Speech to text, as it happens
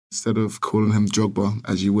Instead of calling him Drogba,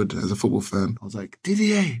 as you would as a football fan, I was like,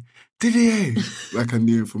 Didier, like I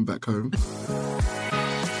knew him from back home.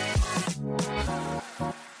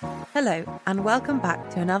 Hello, and welcome back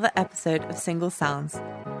to another episode of Single Sounds.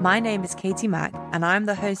 My name is Katie Mack, and I'm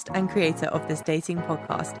the host and creator of this dating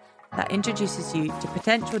podcast that introduces you to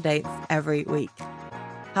potential dates every week.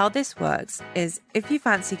 How this works is if you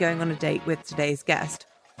fancy going on a date with today's guest,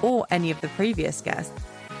 or any of the previous guests,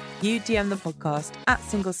 you DM the podcast at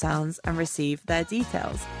Single Sounds and receive their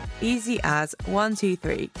details. Easy as 1, 2,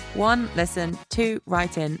 3. 1, listen. 2,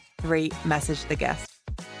 write in. 3, message the guest.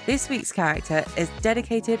 This week's character is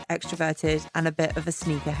dedicated, extroverted, and a bit of a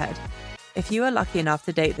sneakerhead. If you are lucky enough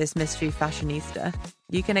to date this mystery fashionista,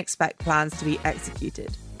 you can expect plans to be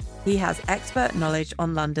executed. He has expert knowledge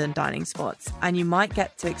on London dining spots, and you might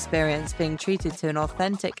get to experience being treated to an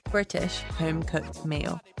authentic British home-cooked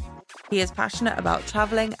meal. He is passionate about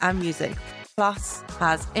travelling and music, plus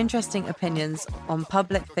has interesting opinions on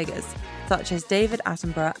public figures such as David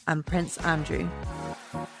Attenborough and Prince Andrew.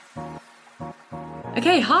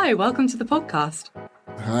 Okay, hi, welcome to the podcast.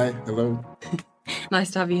 Hi, hello.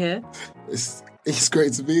 Nice to have you here. It's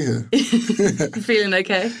great to be here. You feeling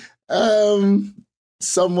okay?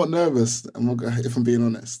 Somewhat nervous, if I'm being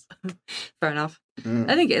honest. Fair enough. Yeah.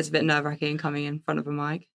 I think it's a bit nerve-wracking coming in front of a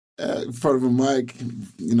mic. In front of a mic,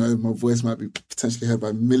 my voice might be potentially heard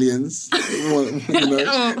by millions, in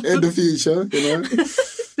the future,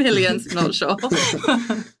 Millions, not sure.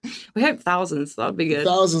 We hope thousands, that would be good.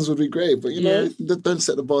 Thousands would be great, but, don't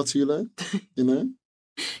set the bar too low,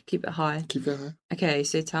 Keep it high. Keep it high. Okay,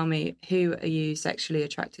 so tell me, who are you sexually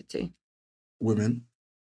attracted to? Women.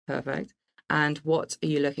 Perfect. And what are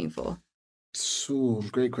you looking for? So,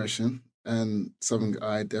 great question. And something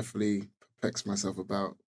I definitely perplex myself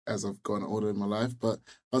about as I've gotten older in my life. But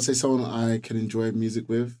I'd say someone I can enjoy music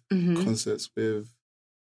with, concerts with,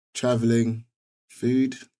 traveling,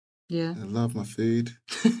 food. Yeah. I love my food.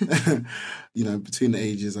 Between the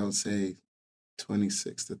ages, I would say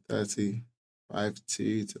 26 to 30,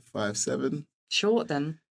 5'2" to 5'7". Short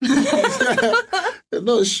then.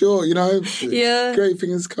 Not short, Yeah. Great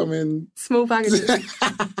things coming. Small packages.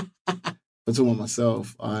 But talking about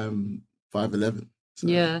myself, I'm 5'11". So,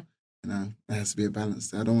 yeah. It has to be a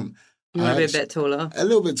balance. I don't want... You want to be a bit taller? A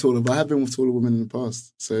little bit taller, but I have been with taller women in the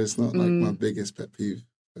past. So it's not like my biggest pet peeve.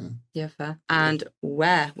 So. Yeah, fair. And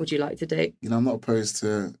where would you like to date? I'm not opposed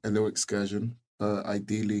to a little excursion, but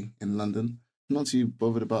ideally in London. I'm not too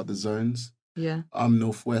bothered about the zones. Yeah. I'm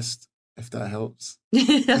northwest, if that helps.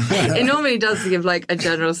 It normally does give like a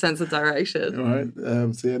general sense of direction. All right.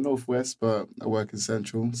 Northwest, but I work in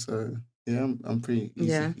central. So, yeah, I'm pretty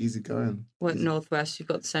easy going. What northwest? You've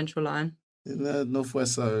got the central line. In the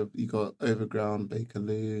northwest, so you got Overground,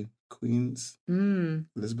 Bakerloo, Queens,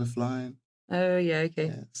 Elizabeth Line. Oh, yeah, okay.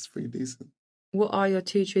 Yeah, it's pretty decent. What are your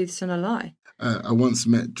 2 truths and a lie? I once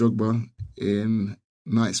met Drogba in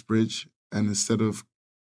Knightsbridge, and instead of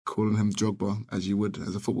calling him Drogba, as you would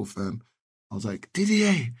as a football fan, I was like,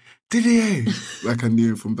 Didier, like I knew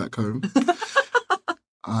him from back home.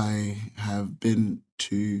 I have been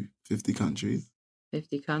to 50 countries.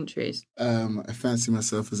 50 countries. I fancy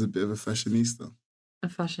myself as a bit of a fashionista. A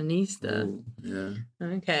fashionista? Oh, yeah.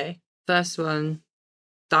 Okay. First one,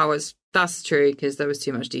 that's true because there was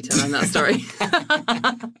too much detail in that story.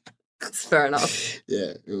 It's fair enough.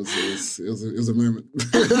 Yeah, it was a moment.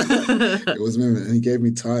 It was a moment, and he gave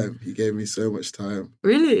me time. He gave me so much time.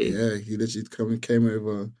 Really? Yeah, he literally came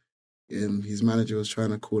over, and his manager was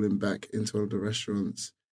trying to call him back into one of the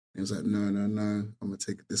restaurants. He was like, no, I'm going to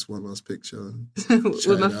take this one last picture.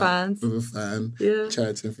 With my fans? With a fan. Yeah.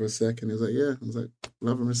 Chatted to him for a second. He was like, yeah. I was like,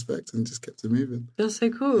 love and respect, and just kept it moving. That's so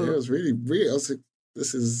cool. Yeah, it was really, really, I was like,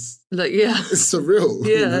 this is... Like, yeah. It's surreal.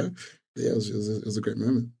 Yeah. Yeah, it was a great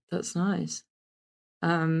moment. That's nice.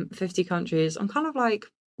 50 countries. I'm kind of like,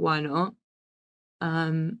 why not?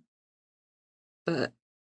 But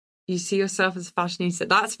you see yourself as a fashionista.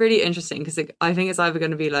 That's really interesting because I think it's either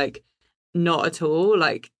going to be like not at all,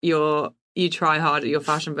 like you try hard at your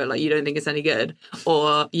fashion but like you don't think it's any good,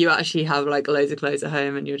 or you actually have like loads of clothes at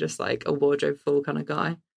home and you're just like a wardrobe full kind of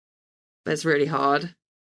guy. But it's really hard.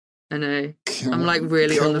 I know. I'm like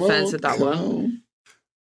really on the fence with that one.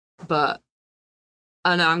 But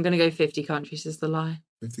I know I'm going to go 50 countries is the lie.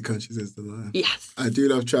 50 countries is the lie. Yes. I do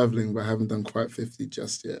love travelling, but I haven't done quite 50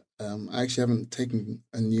 just yet. I actually haven't taken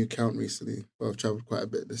a new count recently, but I've travelled quite a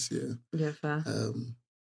bit this year. Yeah, fair. I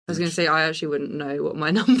was going to say, I actually wouldn't know what my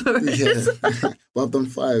number is. Yeah. Well, I've done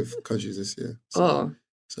 5 countries this year. So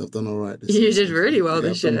I've done all right this year. You did really well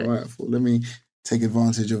this year. I've done all right. I thought, let me take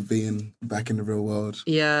advantage of being back in the real world.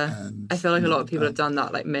 Yeah. And I feel like a lot of people that. have done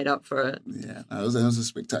that, like made up for it. Yeah, it was a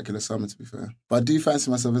spectacular summer, to be fair. But I do fancy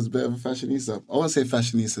myself as a bit of a fashionista. I won't say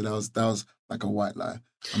fashionista, that was like a white lie.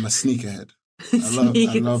 I'm a sneakerhead.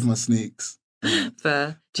 I love my sneaks. Yeah.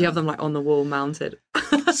 Fair. Do you have them like on the wall mounted?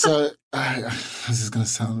 So, this is going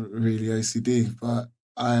to sound really OCD, but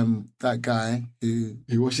I am that guy who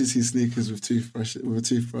washes his sneakers with a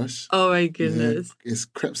toothbrush. Oh my goodness. Yeah, it's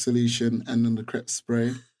crepe solution and then the crepe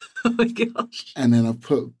spray. Oh my gosh. And then I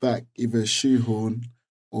put back either a shoehorn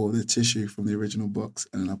or the tissue from the original box,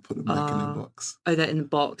 and then I put them back in the box. Oh, they're in the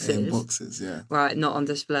boxes? Yeah, in boxes, yeah. Right, not on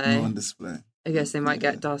display. Not on display. I guess they might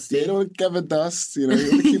get dusty. Yeah, you don't want to gather dust, you want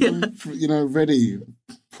to keep them, ready,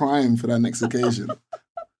 prime for that next occasion.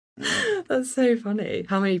 Yeah. That's so funny.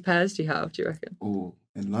 How many pairs do you have, do you reckon? Oh,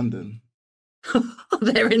 in London.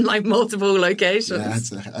 They're in like multiple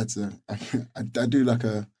locations. Yeah, I do like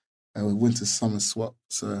a winter-summer swap,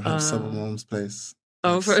 so I have some at Mom's place.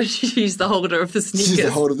 Oh, she's the holder of the sneakers. She's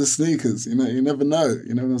the holder of the sneakers. You never know.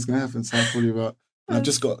 You never know what's going to happen. So I've probably about... And I've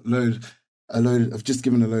just got I've just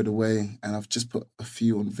given a load away, and I've just put a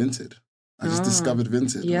few on Vinted. I just discovered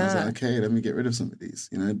Vinted. Yeah. And I was like, okay, let me get rid of some of these.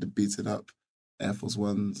 The beaten up Air Force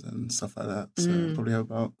Ones and stuff like that. So I probably have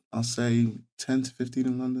about, I'll say, 10 to 15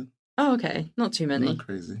 in London. Oh, okay. Not too many. Not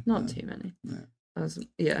crazy. Not too many.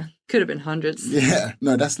 Yeah. Could have been hundreds. Yeah.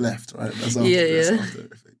 No, that's left, right? That's after, that's after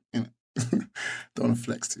everything. Don't want to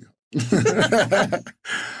flex too.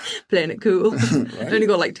 Playing it cool. Right? Only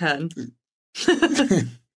got like 10.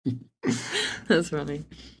 That's funny.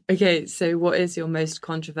 Okay, so what is your most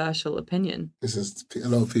controversial opinion? This is, a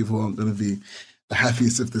lot of people aren't going to be the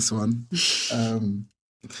happiest of this one.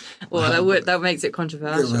 Well, that makes it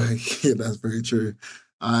controversial. Yeah, that's very true.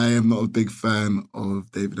 I am not a big fan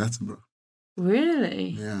of David Attenborough. Really?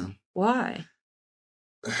 Yeah. Why?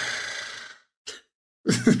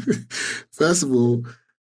 First of all,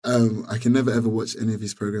 I can never ever watch any of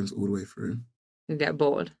his programs all the way through. You get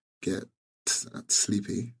bored. Get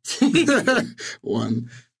sleepy. 1,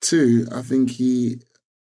 2. I think he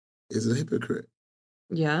is a hypocrite.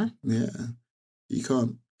 Yeah. Yeah. You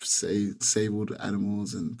can't save all the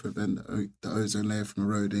animals and prevent the ozone layer from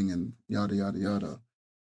eroding and yada yada yada,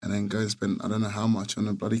 and then go and spend I don't know how much on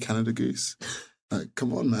a bloody Canada goose. Like,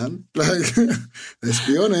 come on, man. Like, let's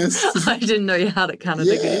be honest. I didn't know you had a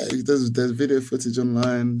Canada goose. Yeah, there's video footage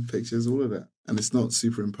online, pictures, all of that. And it's not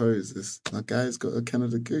superimposed. It's like, guy's got a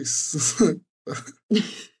Canada goose.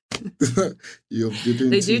 you're doing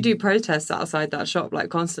they do protests outside that shop, like,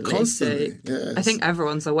 constantly. So yeah, I think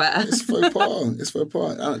everyone's aware. It's faux pas. It's faux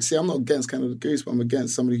pas. See, I'm not against Canada goose, but I'm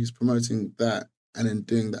against somebody who's promoting that and then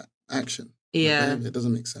doing that action. Yeah. Okay? It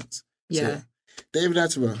doesn't make sense. Yeah. So, David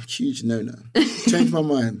Attenborough, huge no-no. Change my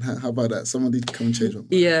mind. How about that? Someone need to come and change my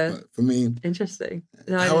mind. Yeah. But for me... Interesting.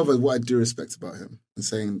 No, however, what I do respect about him, and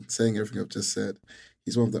saying everything I've just said,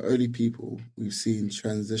 he's one of the only people we've seen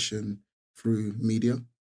transition through media.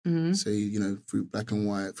 Mm-hmm. So, through black and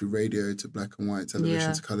white, through radio to black and white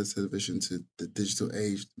television to colour television to the digital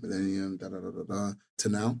age, millennium, to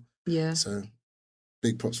now. Yeah. So,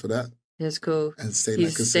 big props for that. It's cool. And stayed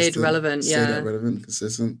relevant, Stayed that relevant,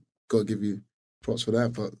 consistent. Got to give you props for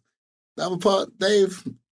that. But the other part, Dave,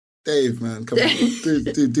 man, come on,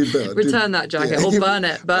 do better. Return that jacket or burn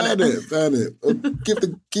it. Burn it. Or give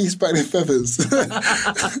the geese back their feathers.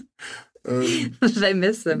 They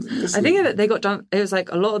miss them. I think they got done. It was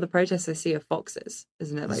like a lot of the protests I see are foxes,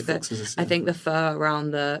 isn't it? Like I think the fur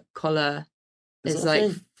around the collar is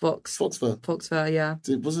like fox fur. Fox fur, yeah.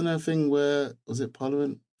 Wasn't there a thing where was it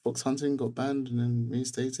Parliament? Fox hunting got banned and then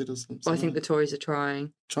reinstated or something? Well, I think the Tories are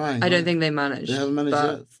trying. I don't think they managed. They haven't managed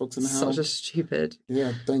yet? Fox in the house? Such a stupid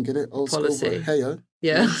don't get it. Old policy. School, hey-o.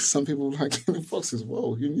 Yeah. Some people like foxes.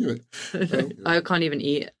 Whoa, who knew it? I can't even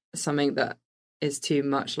eat something that is too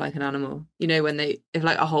much like an animal. When if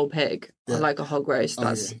like a whole pig or like a whole roast,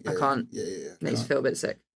 I can't. Yeah. Makes me feel a bit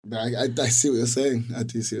sick. I see what you're saying. I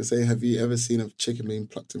do see what you're saying. Have you ever seen a chicken being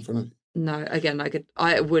plucked in front of you? No, again,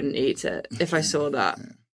 I wouldn't eat it if I saw that.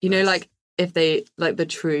 Yeah. Like if they, like the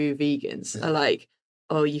true vegans are like,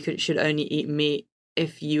 oh, should only eat meat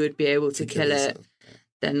if you would be able to kill it.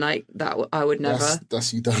 Then like that, I would never.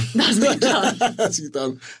 That's you done. That's me done. That's you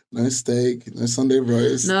done. No steak, no Sunday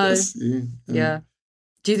roast. No. That's you. Yeah.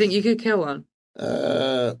 Do you think you could kill one?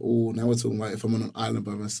 Now we're talking about if I'm on an island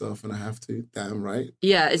by myself and I have to. Damn right.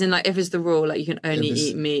 Yeah, as in like if it's the rule, like you can only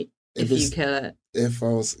eat meat if you kill it. If I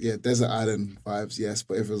was, desert island vibes, yes.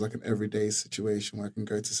 But if it was like an everyday situation where I can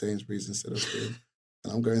go to Sainsbury's instead of food,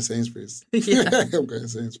 I'm going Sainsbury's. Yeah. I'm going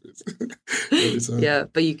Sainsbury's. Every time. Yeah,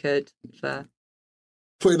 but you could. Fair.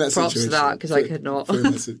 put in that props situation. to that, because I could not. Put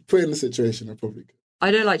in the situation, I probably could.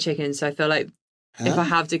 I don't like chickens, so I feel like if I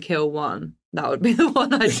have to kill one, that would be the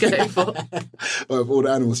one I'd go for. Well, if all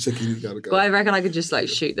the animals chicken, you gotta go. Well, I reckon I could just like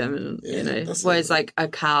shoot them, and whereas like a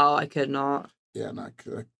cow, I could not. Yeah, no.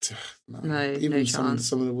 No chance.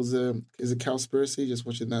 Some of it was is a cowspiracy. Just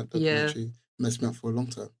watching that documentary messed me up for a long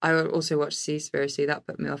time. I also watched Seaspiracy. That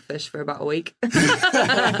put me off fish for about a week.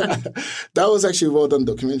 That was actually a well done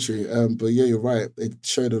documentary. But yeah, you're right. It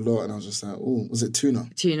showed a lot, and I was just like, oh, was it tuna?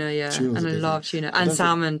 Tuna, yeah, and I love tuna and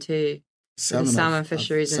salmon too. Salmon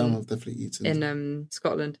fisheries I've definitely eaten in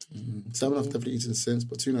Scotland. Mm-hmm. Salmon I've definitely eaten since,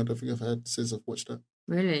 but tuna I don't think I've had since I've watched that.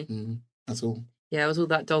 Really? At all. Yeah, it was all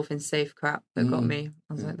that dolphin safe crap that got me.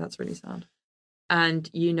 I was like, that's really sad. And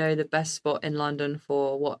you know the best spot in London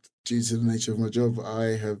for what? Due to the nature of my job,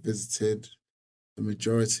 I have visited the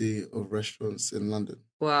majority of restaurants in London.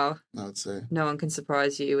 Wow. I would say. No one can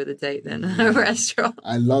surprise you with a date then, a restaurant.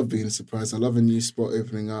 I love being surprised. I love a new spot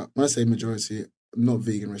opening up. When I say majority, not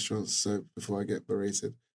vegan restaurants, so before I get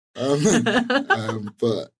berated.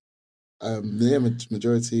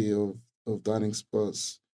 Majority of dining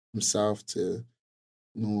spots from south to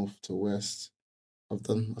north to west. I've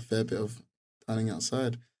done a fair bit of dining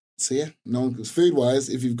outside. So yeah, no one goes food-wise.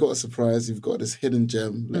 If you've got a surprise, you've got this hidden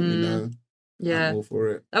gem, let me know. Yeah. I'm all for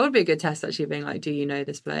it. That would be a good test, actually, being like, do you know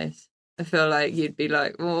this place? I feel like you'd be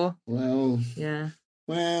like, oh. Well. Yeah.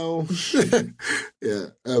 Well. Yeah.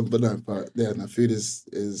 Food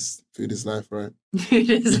is life, right? Food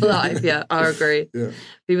is life, yeah. I agree. Yeah.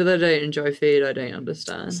 People that don't enjoy food, I don't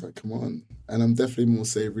understand. It's like, come on. And I'm definitely more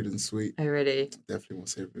savoury than sweet. Oh, really? Definitely more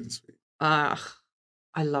savoury than sweet. I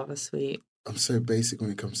love a sweet. I'm so basic when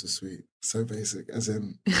it comes to sweet. So basic, as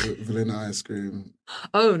in vanilla ice cream.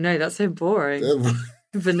 Oh, no, that's so boring.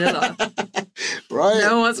 Vanilla. Right?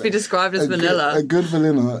 No one wants to be described as vanilla. A good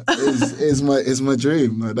vanilla is my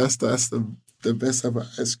dream. Like, that's the best type of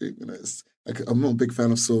ice cream. You know, it's like, I'm not a big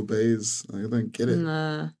fan of sorbets. Like, I don't get it.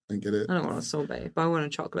 Nah. I don't get it. I don't want a sorbet, but I want a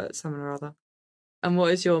chocolate, something or other. And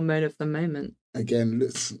what is your mood of the moment? Again,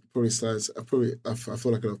 let's probably slides. I feel like a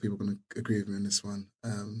lot of people are going to agree with me on this one.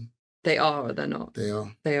 They are or they're not? They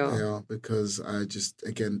are. They are. They are, because I just,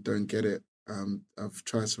 again, don't get it. I've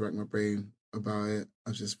tried to rack my brain about it.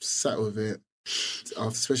 I've just sat with it,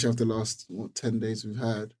 especially after the last 10 days we've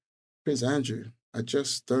had. Prince Andrew, I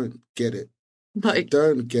just don't get it. I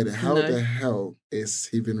don't get it. How the hell is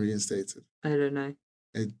he been reinstated? I don't know.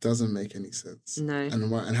 It doesn't make any sense. No.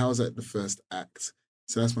 And how was that the first act?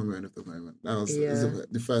 So that's my moment of the moment. That was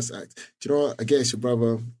the first act. Do you know what? I get it's your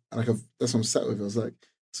brother. And that's what I'm sat with. I was like,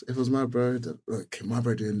 so if it was my bro, my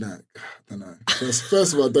bro doing that, I don't know.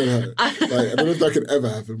 First of all, I don't know. I don't know if that could ever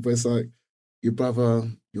happen, but it's like, your brother,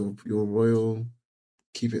 you're royal,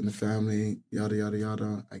 keep it in the family, yada, yada,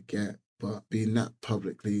 yada, I get. But being that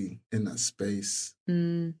publicly in that space,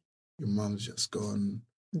 your mum's just gone.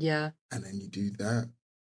 Yeah. And then you do that.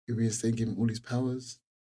 You're reinstating him all these powers.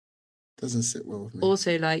 Doesn't sit well with me.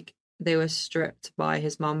 Also, like, they were stripped by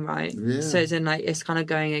his mum, right? Yeah. So it's in, like, it's kind of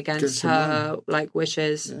going against her, like,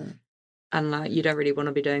 wishes. Yeah. And, like, you don't really want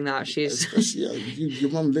to be doing that. Especially, your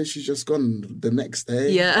mum literally just gone the next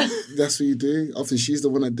day. Yeah. That's what you do. After she's the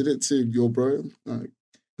one that did it to your bro.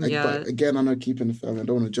 But again, I know keeping the family, I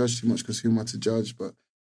don't want to judge too much because who am I to judge, but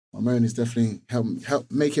my moan is definitely help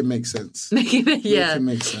make it make sense. Make it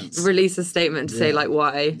make sense. Release a statement to say, like,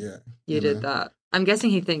 why you did that. I'm guessing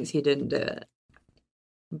he thinks he didn't do it.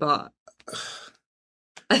 But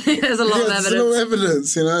I think there's a lot of evidence. There's a lot of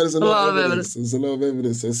evidence, you know. There's a lot of evidence. There's a lot of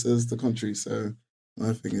evidence that says the contrary. So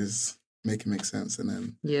my thing is make it make sense, and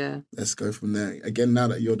then let's go from there. Again, now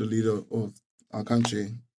that you're the leader of our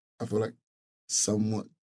country, I feel like somewhat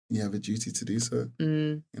you have a duty to do so.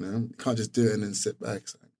 You know, you can't just do it and then sit back.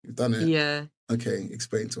 So you've done it. Yeah. Okay,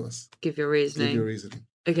 explain to us. Give your reasoning. Give your reasoning.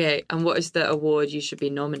 Okay, and what is the award you should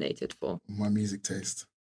be nominated for? My music taste.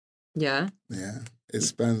 Yeah? Yeah. It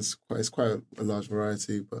spans it's quite a large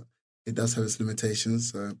variety, but it does have its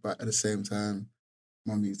limitations. But at the same time,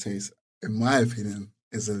 my music taste, in my opinion,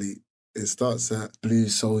 is elite. It starts at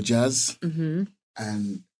blues, soul, jazz,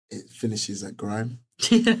 and it finishes at grime.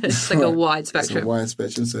 It's like a wide spectrum. It's a wide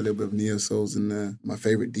spectrum, so a little bit of neo souls in there. My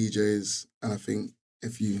favourite DJs, and I think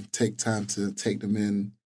if you take time to take them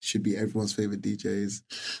in, should be everyone's favourite DJs.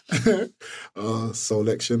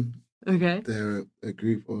 Soulection. Okay. They're a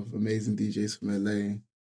group of amazing DJs from LA.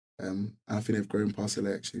 I think they've grown past LA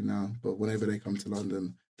actually now, but whenever they come to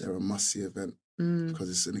London, they're a must-see event because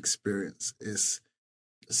it's an experience. It's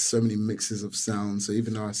so many mixes of sound. So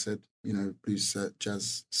even though I said, you know, blues,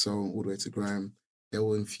 jazz, soul, all the way to grime, they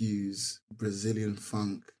will infuse Brazilian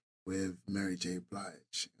funk with Mary J.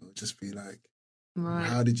 Blige. It will just be like Right.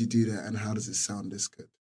 How did you do that, and how does it sound this good?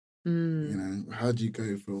 You know, how do you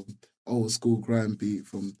go from old school grind beat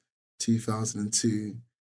from 2002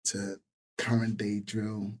 to current day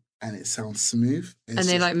drill, and it sounds smooth? And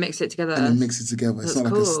they like mix it together. And they mix it together. It's That's not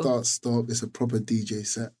like cool. a start-stop. It's a proper DJ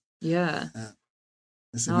set. Yeah.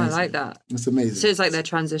 It's Oh, amazing. I like that. It's amazing. So it's like their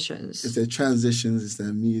transitions. It's their transitions. It's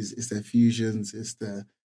their music. It's their fusions. It's the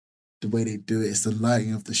way they do it. It's the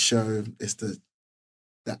lighting of the show. It's the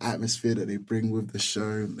atmosphere that they bring with the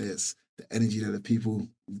show. It's the energy that the people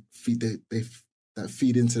feed. That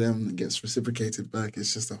feed into them and gets reciprocated back.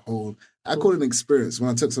 It's just a whole. I call it an experience. When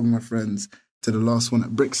I took some of my friends to the last one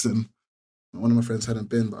at Brixton, one of my friends hadn't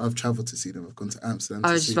been, but I've travelled to see them. I've gone to Amsterdam.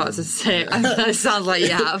 I was just about to say, it sounds like you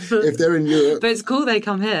have. If they're in Europe. But it's cool they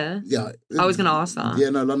come here. Yeah. I was going to ask that. Yeah,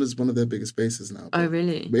 no, London's one of their biggest spaces now. Oh,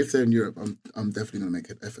 really? But if they're in Europe, I'm definitely going to make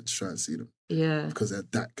an effort to try and see them. Yeah. Because they're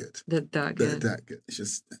that good. They're that good. They're that good. It's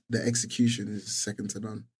just, their execution is second to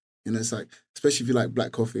none. You know, it's like, especially if you like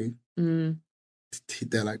black coffee,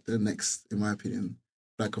 they're like the next, in my opinion.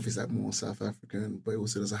 Black coffee's like more South African, but it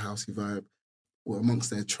also does a housey vibe. Well, amongst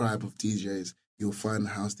their tribe of DJs, you'll find a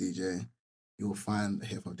house DJ, you'll find a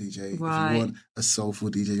hip hop DJ. Right. If you want a soulful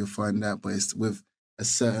DJ, you'll find that, but it's with a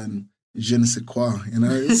certain je ne sais quoi, you know,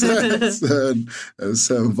 a certain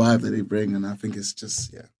vibe that they bring, and I think it's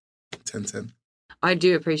just 10/10. I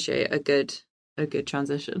do appreciate a good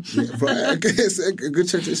transition. Yeah, right. A good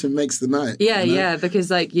transition makes the night. Yeah, you know? yeah, because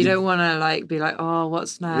like you don't want to like be like, oh,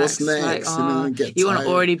 what's next? What's next? Like, And then get you want to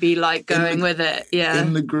tired. already be like going with it. Yeah,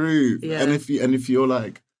 in the groove. Yeah. And if you're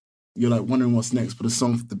like wondering what's next, but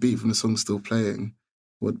the beat from the song's still playing,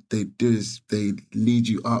 what they do is they lead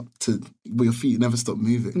you up to where your feet never stop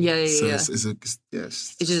moving. Yeah. It's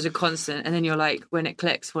it's just a constant, and then you're like, when it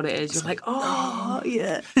clicks what it is, you're like, oh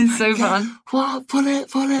yeah, it's so fun. What? Pull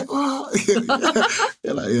it, what?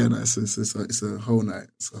 You're like, no, it's a whole night.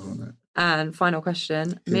 It's a whole night. And final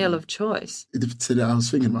question, meal of choice. I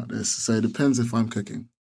was thinking about this. So it depends if I'm cooking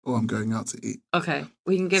or I'm going out to eat. Okay,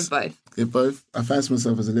 we can give both. Give both. I fancy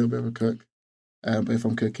myself as a little bit of a cook. But if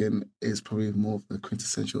I'm cooking, it's probably more of the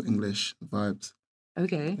quintessential English vibes.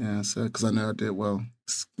 Okay. Yeah, so because I know I did well.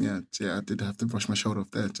 Yeah, I did have to brush my shoulder off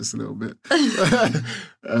there just a little bit.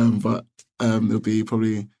 But there'll be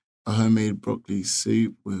probably a homemade broccoli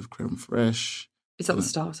soup with creme fraiche. Is that the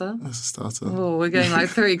starter? That's a starter. Oh, we're going like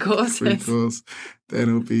 3 courses. 3 course. Then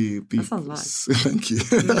it'll be beef. That sounds nice. Thank you.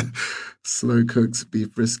 Slow cooked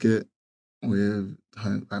beef brisket with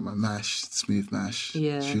like my mash, smooth mash.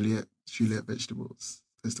 Yeah. Juliet vegetables.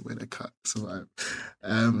 That's the way they're cut. So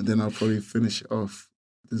and then I'll probably finish it off.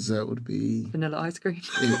 Dessert would be vanilla ice cream.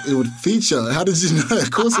 It would feature. How did you know?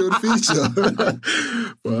 Of course it would feature.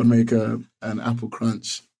 But I'd make an apple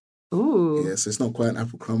crunch. Ooh. Yeah, so it's not quite an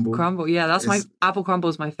apple crumble. Crumble, yeah, that's my apple crumble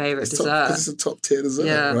is my favourite dessert. Because it's a top tier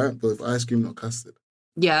dessert, right? But with ice cream, not custard.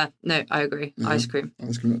 Yeah, no, I agree. Yeah. Ice cream.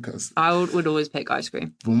 Ice cream, not custard. I would always pick ice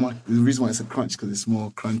cream. But the reason why it's a crunch because it's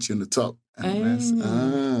more crunchy on the top. And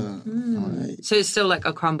right. So it's still like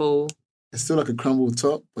a crumble. It's still like a crumble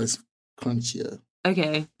top, but it's crunchier.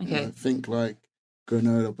 Okay. Think like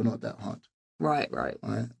granola, but not that hard. Right.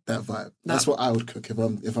 That vibe. That's what I would cook if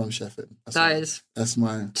I'm chefing. That's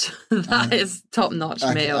my that is top notch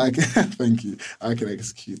meal. Thank you. I can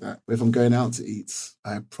execute that. But if I'm going out to eat,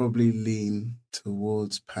 I probably lean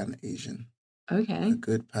towards Pan Asian. Okay. A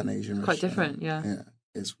good Pan Asian Quite restaurant. different, yeah. Yeah.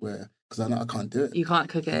 Is where because I know I can't do it. You can't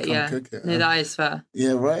cook it, yeah. Cook it. No, that is fair.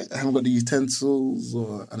 Yeah, right. I haven't got the utensils,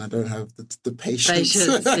 and I don't have the patience.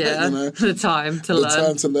 Yeah. The time to learn. The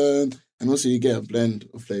time to learn, and also you get a blend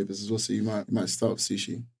of flavors as well. So you might start with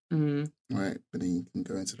sushi, right? But then you can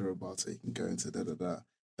go into the robata. You can go into da. The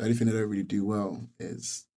only thing I don't really do well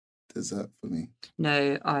is dessert for me.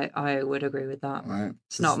 No, I would agree with that. Right.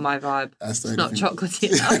 It's not my vibe. It's not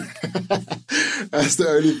chocolatey enough. That's the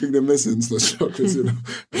only thing they're missing. It's not chocolate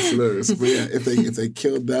enough. It's hilarious. But yeah, if they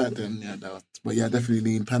killed that, then yeah, but yeah, definitely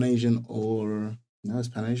lean Pan Asian or no, it's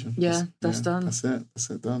Pan Asian. Yeah, that's done. That's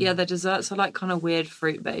it. Done. Yeah, the desserts are like kind of weird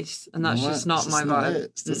fruit based, and that's just not my vibe.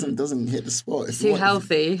 It doesn't hit the spot. It's too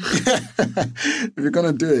healthy. If you're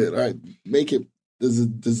gonna do it, right, make it. There's a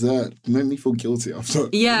dessert. Make me feel guilty after.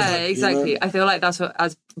 Yeah, exactly. You know? I feel like that's what,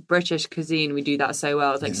 as British cuisine, we do that so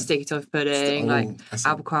well. It's like sticky toffee pudding, like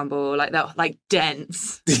apple crumble, like that, like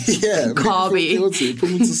dense. Yeah, carby. Guilty.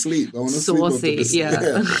 Put me to sleep. I want to saucy. Sleep Yeah.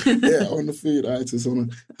 I want the food. I just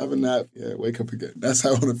want to have a nap. Yeah, wake up again. That's how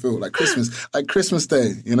I want to feel. Like Christmas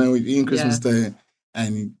Day. You know, we've eaten Christmas Day,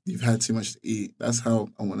 and you've had too much to eat. That's how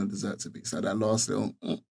I want a dessert to be. So that last little,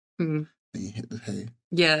 and you hit the hay.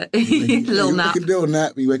 Yeah, You little nap. take a little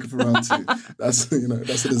nap, you wake up around 2. That's, that's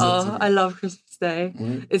a dessert. Oh, I love Christmas Day.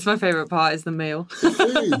 Right. It's my favourite part is the meal. The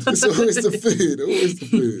food. It's always the food. Always the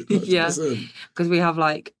food. 100%. Yeah. Because we have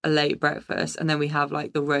like a late breakfast and then we have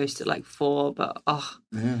like the roast at like 4. But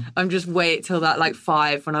I'm just wait till that like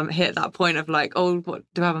 5 when I'm hit that point of like, oh, what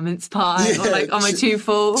do I have a mince pie? Yeah. Or like, am I too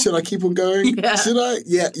full? Should I keep on going? Yeah. Should I?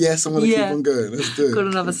 Yeah, yes, I'm going to keep on going. Let's do it. Got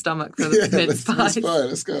another stomach for the mince pies.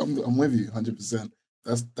 Let's go. I'm with you, 100%.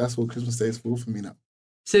 That's what Christmas Day is for me now.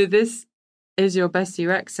 So this is your best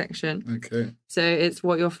UX section. Okay. So it's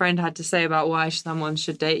what your friend had to say about why someone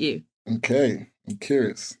should date you. Okay. I'm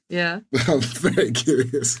curious. Yeah. I'm very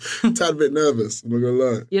curious. Tad bit nervous, I'm not going to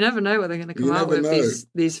lie. You never know what they're going to come out with,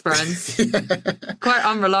 these friends. Quite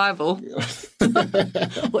unreliable.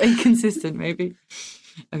 Or inconsistent, maybe.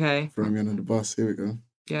 Okay. Throw me under the bus. Here we go.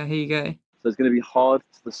 Yeah, here you go. So it's going to be hard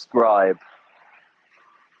to describe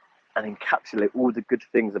and encapsulate all the good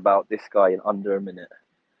things about this guy in under a minute.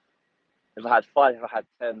 If I had 5, if I had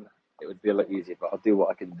 10, it would be a lot easier, but I'll do what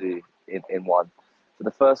I can do in one. So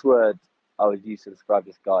the first word I would use to describe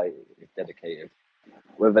this guy is dedicated.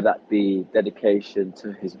 Whether that be dedication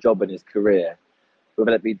to his job and his career,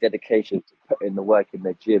 whether that be dedication to put in the work in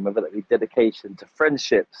the gym, whether that be dedication to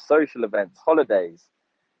friendships, social events, holidays,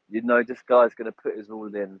 this guy's going to put his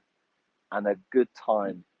all in, and a good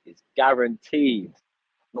time is guaranteed.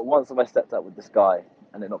 Not once have I stepped out with this guy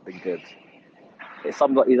and it not been good. It's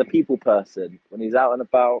something like he's a people person. When he's out and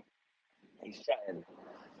about, he's chatting.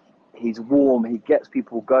 He's warm. He gets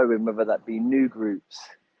people going, whether that be new groups,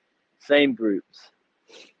 same groups.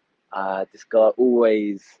 This guy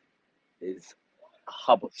always is a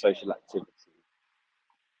hub of social activity.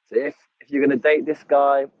 So if you're going to date this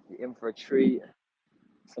guy, you're in for a treat,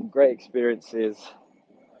 some great experiences,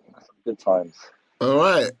 some good times. All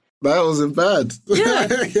right. That wasn't bad. Yeah,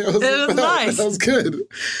 it was nice. That was good.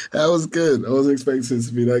 That was good. I wasn't expecting it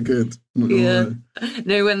to be that good. Yeah.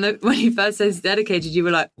 No, when he first says dedicated, you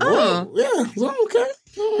were like, oh. Whoa, yeah, well, okay.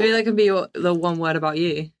 Maybe that can be the one word about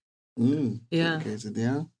you. Yeah. Dedicated,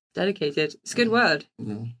 yeah. Dedicated. It's a good word.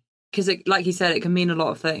 Because, like you said, it can mean a lot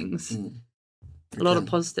of things. A lot of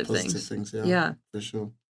positive things. Positive things, yeah. Yeah. For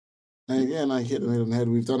sure. And I hit the nail on the head.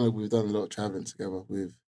 We've done a lot of traveling together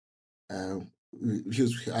with... I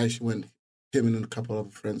actually went, him and a couple of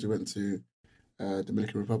other friends, we went to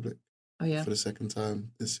Dominican Republic for the second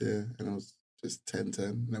time this year, and it was just 10-10.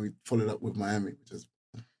 And then we followed up with Miami, which is...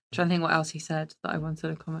 Trying to think what else he said that I wanted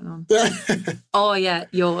to comment on. Oh, yeah,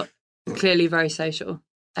 you're clearly very social,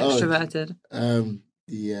 extroverted.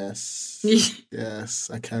 Yes. Yes,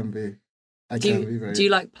 I can be. Do you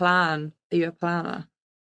like plan? Are you a planner?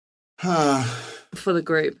 For the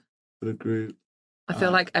group? For the group. I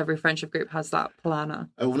feel like every friendship group has that planner.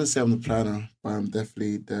 I wouldn't say I'm the planner, but I'm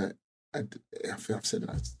definitely I feel I've said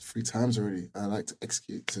that 3 times already. I like to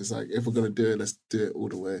execute. So it's like, if we're going to do it, let's do it all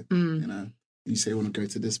the way. You say you want to go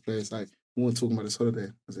to this place. Like, we were talking about this holiday,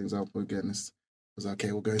 as an example, again. It was like,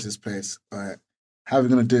 okay, we'll go to this place. All right, how are we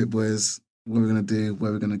going to do it, boys? What are we going to do?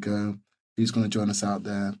 Where are we going to go? Who's going to join us out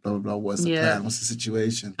there? Blah, blah, blah. What's the plan? What's the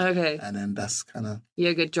situation? Okay. And then that's kind of...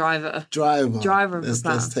 You're a good driver. Driver of the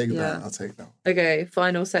plan. Let's take that. I'll take that. Okay,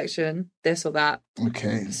 final section. This or that.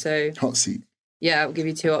 Okay. So... Hot seat. Yeah, I'll give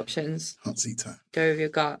you 2 options. Hot seat time. Go with your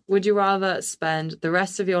gut. Would you rather spend the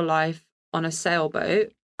rest of your life on a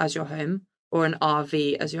sailboat as your home or an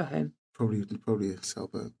RV as your home? Probably a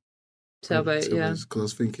sailboat. Sailboat, yeah. Because I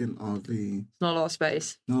was thinking RV. Not a lot of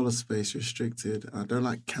space. Not a lot of space, restricted. I don't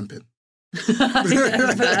like camping.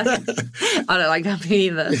 I don't like camping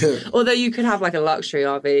either. Yeah. Although you could have like a luxury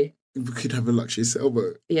RV. We could have a luxury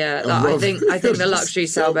sailboat. Yeah, I think the luxury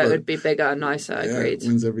sailboat would be bigger and nicer. Agreed.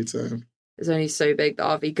 Wins every time. It's only so big the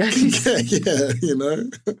RV goes. Yeah.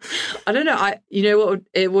 I don't know. You know what?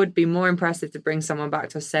 It would be more impressive to bring someone back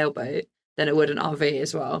to a sailboat than it would an RV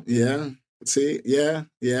as well. Yeah. See, yeah,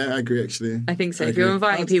 I agree. Actually, I think so. If you're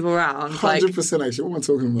inviting people around, 100%. Actually, what am I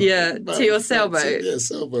talking about? Yeah, to your sailboat. Yeah,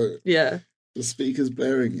 sailboat. Yeah. The speakers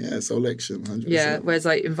blaring. Yeah, selection. 100%. Yeah, whereas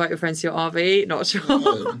like invite your friends to your RV. Not sure.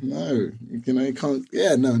 No, you can't.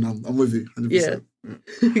 Yeah, no, I'm with you. 100%. Yeah.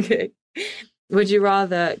 Okay. Would you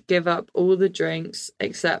rather give up all the drinks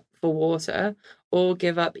except for water, or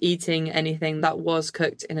give up eating anything that was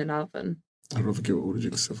cooked in an oven? I'd rather give up all the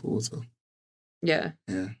drinks except for water. Yeah.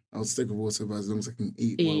 Yeah. I'll stick with water, but as long as I can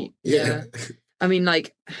eat well. Yeah. I mean,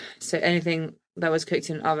 like, so anything that was cooked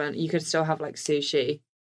in an oven, you could still have, like, sushi,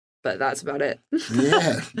 but that's about it.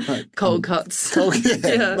 Yeah. Like, cold cuts.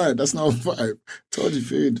 Yeah. No, that's not a vibe. Told you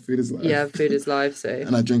food is life. Yeah, food is life, so.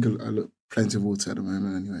 And I drink a lot. plenty of water at the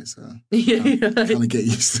moment anyway, so Yeah. kind of get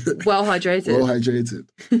used to it. Well hydrated. Well hydrated.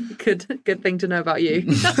 Good thing to know about you.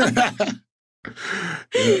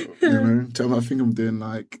 I think I'm doing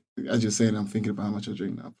like, as you're saying, I'm thinking about how much I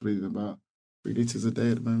drink now. Probably about 3 litres a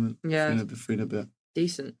day at the moment. Yeah. 3 and a bit.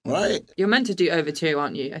 Decent. Right. You're meant to do over 2,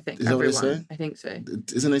 aren't you? I think. Is that what they say? I think so.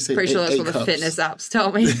 Isn't they say Pretty sure that's what eight the cups? fitness apps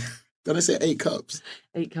tell me. Don't they say 8 cups?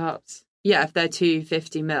 8 cups. Yeah, if they're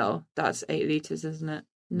 250 ml, that's 8 litres, isn't it?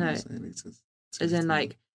 No. It's 8 litres. As in,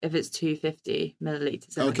 like, if it's 250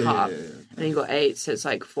 millilitres in a cup, and you've got 8, so it's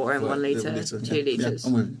like 4 in 1 litre, 2 litres. Yeah,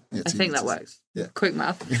 I'm with you. Yeah, I think that works. Yeah. Quick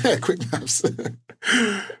math. Yeah, quick maths.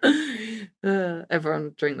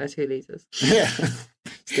 Everyone drink their 2 litres. Yeah.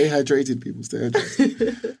 Stay hydrated, people. Stay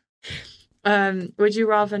hydrated. Would you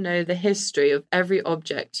rather know the history of every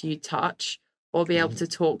object you touch or be able to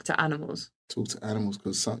talk to animals? Talk to animals,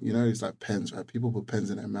 because it's like pens, right? People put pens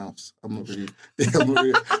in their mouths. I don't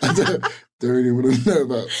really want to know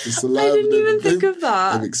about the saliva. I didn't even think of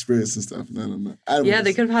that. They've experienced and stuff. No. Animals. Yeah,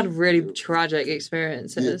 they could have had really tragic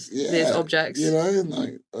experiences, these objects.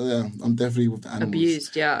 I'm definitely with the animals.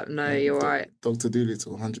 Abused, you're right. Dr.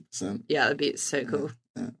 Dolittle, 100%. Yeah, that'd be so cool.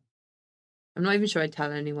 Yeah. I'm not even sure I'd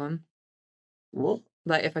tell anyone. What?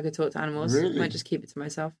 Like, if I could talk to animals, Really? I might just keep it to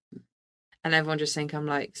myself. And everyone just think I'm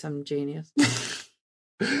like some genius.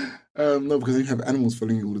 No, because you have animals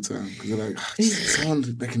following you all the time. Because you're like, someone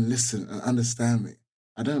that can listen and understand me.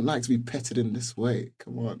 I don't like to be petted in this way.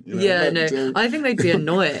 Come on. I think they'd be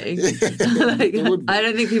annoying. I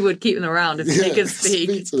don't think people would keep them around if they could speak.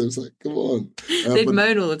 Speak to them. It's like, come on. They'd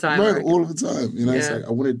moan all the time. Moan all the time. It's like,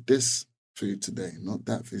 I wanted this food today, not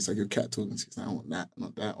that food. It's like your cat talking to you. It's like, I want that,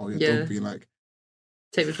 not that. Or your dog being like,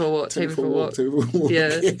 take me for a walk, take me for a walk.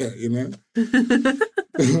 Yeah.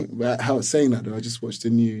 But how it's saying that though, I just watched the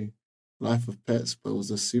new Life of Pets, but it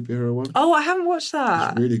was a superhero one. Oh, I haven't watched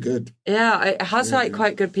that. It's really good. Yeah, it has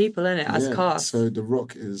quite good people in it as cast. So The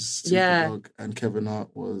Rock is Superdog and Kevin Hart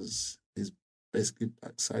is basically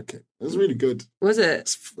like sidekick. It was really good. Was it?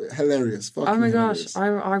 It's hilarious. Oh my hilarious. gosh,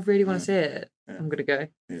 I really want to see it. Yeah. I'm gonna go.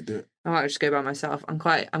 Yeah, do it. I might just go by myself. I'm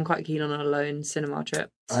quite keen on a lone cinema trip.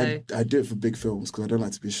 So. I do it for big films because I don't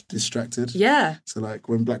like to be distracted. Yeah. So like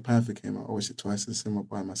when Black Panther came out, I watched it twice in the cinema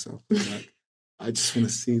by myself. Like, I just want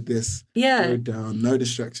to see this go down. No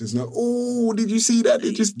distractions. No, oh, did you see that?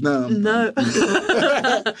 No.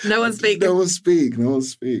 No one speak. No one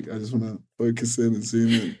speak. I just want to focus in and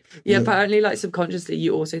zoom in. Yeah, apparently, like subconsciously,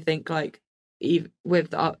 you also think like, with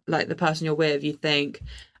the person you're with, you think,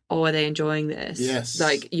 oh, are they enjoying this? Yes.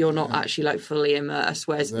 Like you're not actually like fully immersed,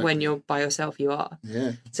 whereas when you're by yourself, you are.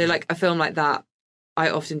 Yeah. So like a film like that, I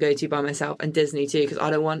often go to by myself, and Disney too, because I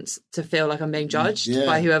don't want to feel like I'm being judged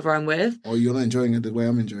by whoever I'm with. Or you're not enjoying it the way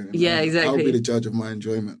I'm enjoying it. Yeah, exactly. I'll be the judge of my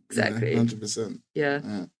enjoyment. Exactly. 100%.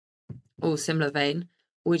 Yeah. All similar vein.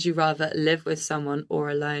 Would you rather live with someone or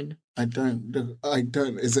alone? I don't.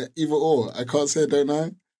 Is it either or? I can't say, don't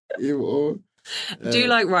I? Either or. Do you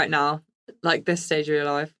like right now, like this stage of your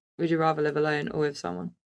life, would you rather live alone or with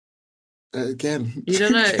someone? Again. You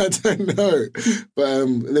don't know? I don't know. But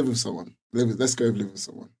live with someone. Let's go live with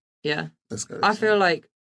someone. Yeah. Let's go. I feel like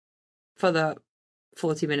for the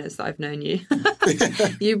 40 minutes that I've known you,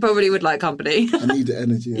 you probably would like company. I need the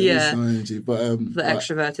energy. I need some energy. But the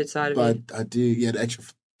extroverted side of you. But I do,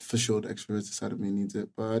 for sure, the extroverted side of me needs it.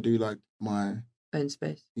 But I do like my own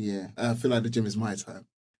space. Yeah. I feel like the gym is my time.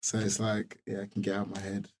 So it's like, I can get out of my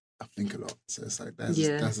head. I think a lot. So it's like, that's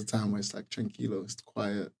the time where it's like tranquilo, it's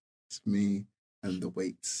quiet, it's me and the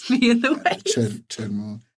weights. Me and the weights.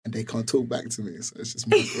 Treadmill. And they can't talk back to me, so it's just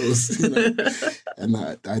my thoughts, And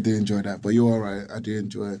I do enjoy that. But you're all right. I do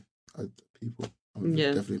enjoy people. I'm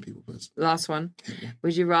definitely a people person. Last one. Yeah.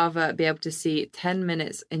 Would you rather be able to see 10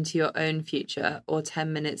 minutes into your own future or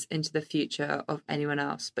 10 minutes into the future of anyone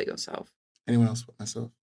else but yourself? Anyone else but myself.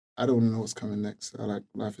 I don't want to know what's coming next. I like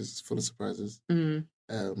life is full of surprises. Mm.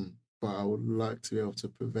 But I would like to be able to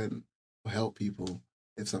prevent or help people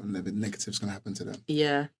if something a bit negative is going to happen to them.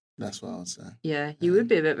 Yeah. That's what I would say. Yeah, you would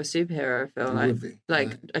be a bit of a superhero, I feel like. Would be.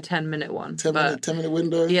 Like a 10-minute one. 10-minute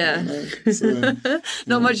window. Yeah. So,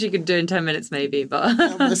 not much you can do in 10 minutes maybe, but...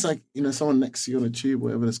 but it's like, someone next to you on a tube,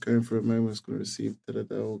 whatever that's going through a moment is going to receive,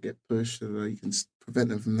 or get pushed, you can prevent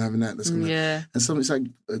them from having that. That's gonna, and something, it's like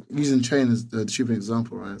using train as the tube an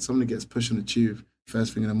example, right? Somebody gets pushed on the tube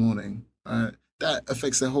first thing in the morning, right? That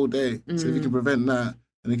affects their whole day. So if you can prevent that,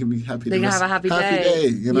 and they can be happy. They can have a happy day.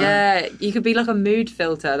 Yeah, you could be like a mood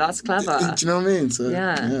filter. That's clever. Do you know what I mean? So,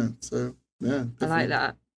 I like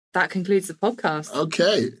that. That concludes the podcast.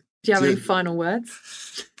 Okay. Do you have any final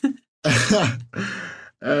words?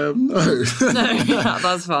 No. No,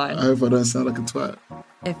 that's fine. I hope I don't sound like a twat.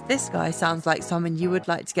 If this guy sounds like someone you would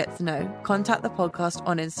like to get to know, contact the podcast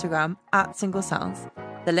on Instagram @SingleSounds.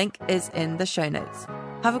 The link is in the show notes.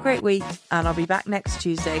 Have a great week, and I'll be back next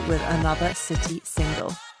Tuesday with another city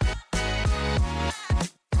single.